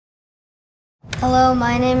Hello,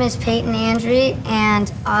 my name is Peyton Andrew,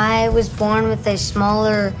 and I was born with a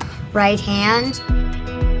smaller right hand.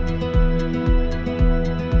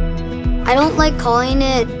 I don't like calling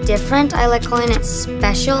it different, I like calling it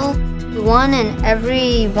special. 1 in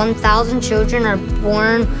every 1,000 children are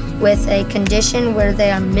born with a condition where they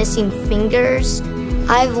are missing fingers.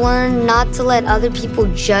 I've learned not to let other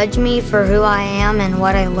people judge me for who I am and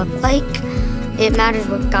what I look like. It matters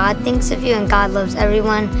what God thinks of you, and God loves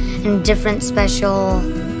everyone in a different, special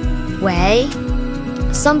way.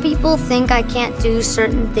 Some people think I can't do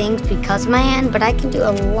certain things because of my hand, but I can do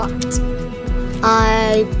a lot.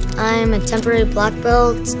 I'm a temporary black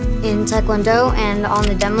belt in Taekwondo and on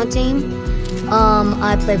the demo team.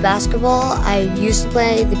 I play basketball. I used to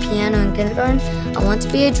play the piano in kindergarten. I want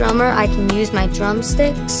to be a drummer. I can use my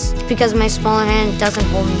drumsticks because my smaller hand doesn't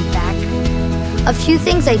hold me back. A few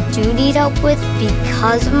things I do need help with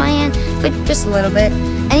because of my hand, but just a little bit.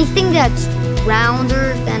 Anything that's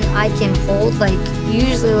rounder than I can hold, like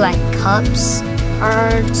usually like cups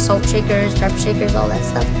or salt shakers, pepper shakers, all that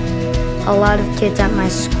stuff. A lot of kids at my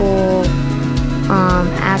school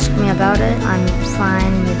ask me about it. I'm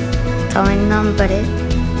fine with telling them, but it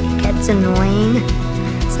gets annoying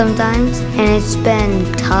sometimes. And it's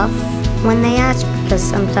been tough when they ask because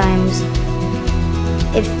sometimes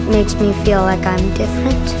it makes me feel like I'm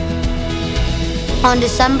different. On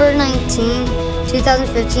December 19,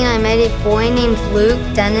 2015, I met a boy named Luke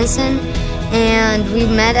Dennison, and we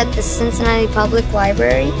met at the Cincinnati Public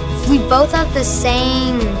Library. We both have the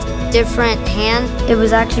same different hand. It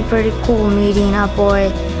was actually pretty cool meeting a boy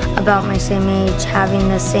about my same age having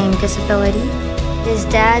the same disability. His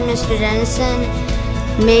dad, Mr.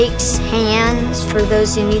 Dennison, makes hands for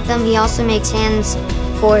those who need them. He also makes hands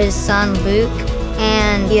for his son, Luke,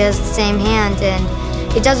 and he has the same hand,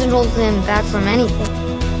 and it doesn't hold him back from anything.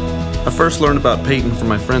 I first learned about Peyton from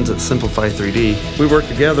my friends at Simplify 3D. We worked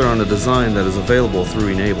together on a design that is available through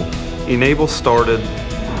e-Nable. e-Nable started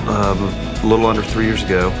a little under 3 years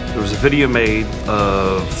ago. There was a video made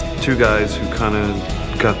of 2 guys who kind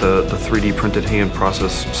of got the 3D printed hand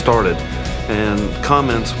process started. And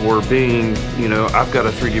comments were being, you know, I've got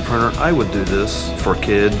a 3D printer, I would do this for a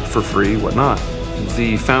kid, for free, whatnot.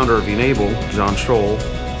 The founder of e-Nable, John Scholl,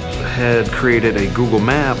 had created a Google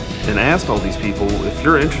map and asked all these people, if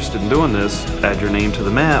you're interested in doing this, add your name to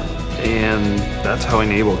the map, and that's how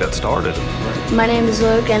e-Nable got started. My name is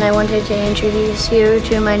Luke, and I wanted to introduce you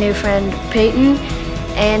to my new friend Peyton,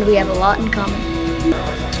 and we have a lot in common.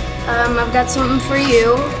 I've got something for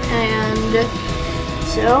you, and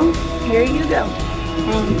so here you go.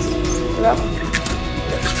 Thanks. You're welcome.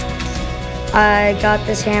 I got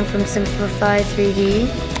this hand from Simplify 3D,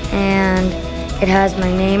 and it has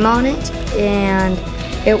my name on it, and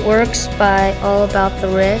it works by all about the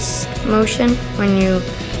wrist motion. When you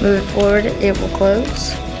move it forward, it will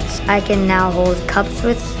close. I can now hold cups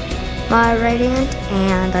with my right hand,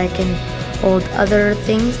 and I can hold other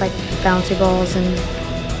things like bouncy balls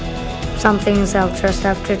and some things I'll just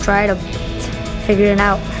have to try to figure it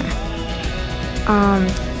out.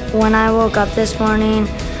 When I woke up this morning,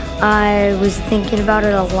 I was thinking about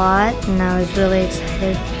it a lot, and I was really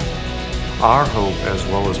excited. Our hope, as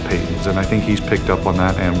well as Peyton's, and I think he's picked up on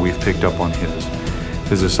that and we've picked up on his,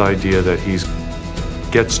 is this idea that he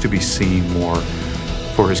gets to be seen more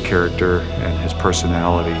for his character and his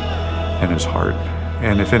personality and his heart.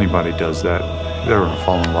 And if anybody does that, they're going to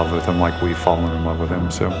fall in love with him like we've fallen in love with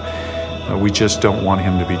him. So we just don't want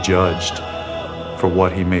him to be judged for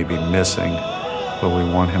what he may be missing, but we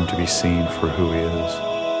want him to be seen for who he is.